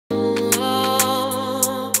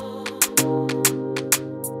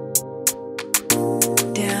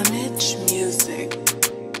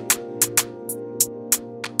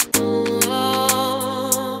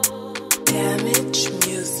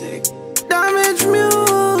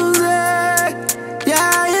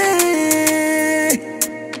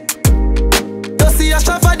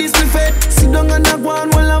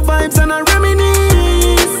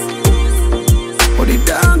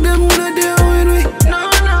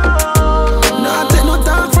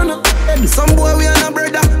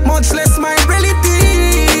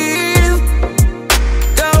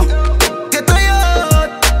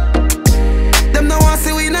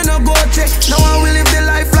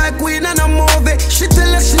She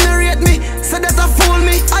tell us she narrate me, say that I fool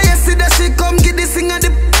me. I see that she come get this thing and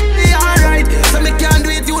the alright. So me can't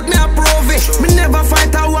do it, youth, me approve it. Me never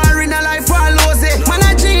fight a war in a life or lose it. Man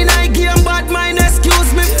a G I game bad mind,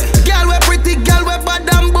 excuse me. Girl we pretty, girl we bad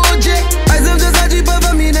and bougie. I am just a jeep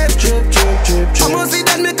over me neck. I must see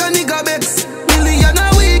that make a nigga vex. Million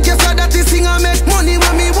a week, yes so that is thing I make. Money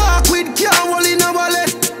when me walk with, can't hold in a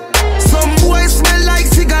wallet. Some boys smell like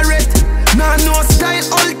cigarette. Nah no style,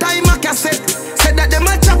 all time a cassette. Said that them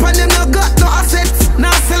a chop and them no got no assets.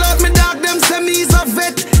 Now sell out me dog, them say me is a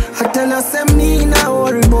vet. I tell her say me nah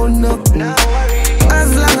worry about nothing. As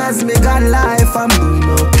long as me got life, I'm doing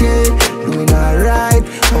okay, doing alright.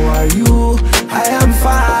 How are you? I am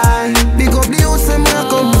fine. Big up the house where I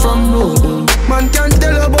come from, no. Man can't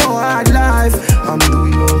tell about hard life. I'm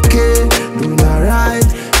doing okay, doing alright.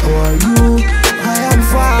 How are you? I am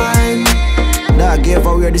fine. Dog gave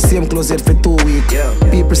I wear the same clothes yet for 2 weeks.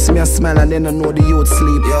 People see me a smile and then I know the youth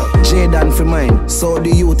sleep. Jaden for mine, so the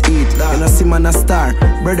youth eat. And I see man a star,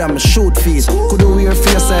 brother me shoot feet. Could wear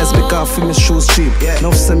fair size because for me shoes cheap.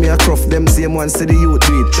 Now see me a cruff, them same one say the youth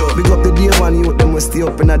read. Big up the day one youth, them we stay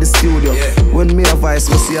up in the studio. When me a voice,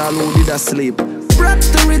 we see all who did a sleep. Back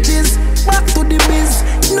to riches, back to the biz.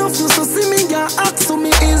 No feel so see me, yeah, ask who me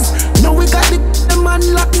is. Now we got the man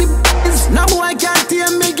lock the biz. Now I can't hear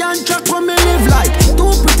me, can't track where me live like.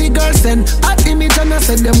 Two pretty girls and hot image and I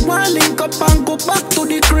said them one link up and go back to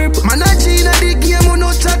the crib. Man a G in the game, who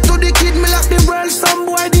no chat to the kid. Me lock the world, some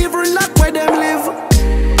boy they even lock where them live.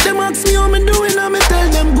 Them ask me how me doing and me tell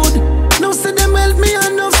them good. Now say them help me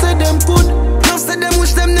and now say them could. Now say them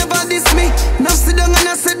wish them never diss me. Now sit down and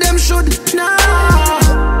I say them should. Nah,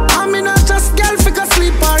 I'm in a just girl figure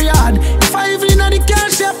sleep or yard. If I even in the car,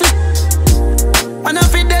 she have it. And I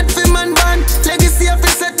feel dead for man band. Legacy I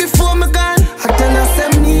feel set before me gone. I tell her say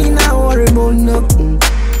me nah worry about nothing.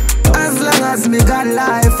 As long as me got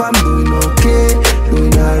life, I'm doing okay,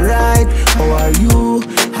 doing alright. How are you?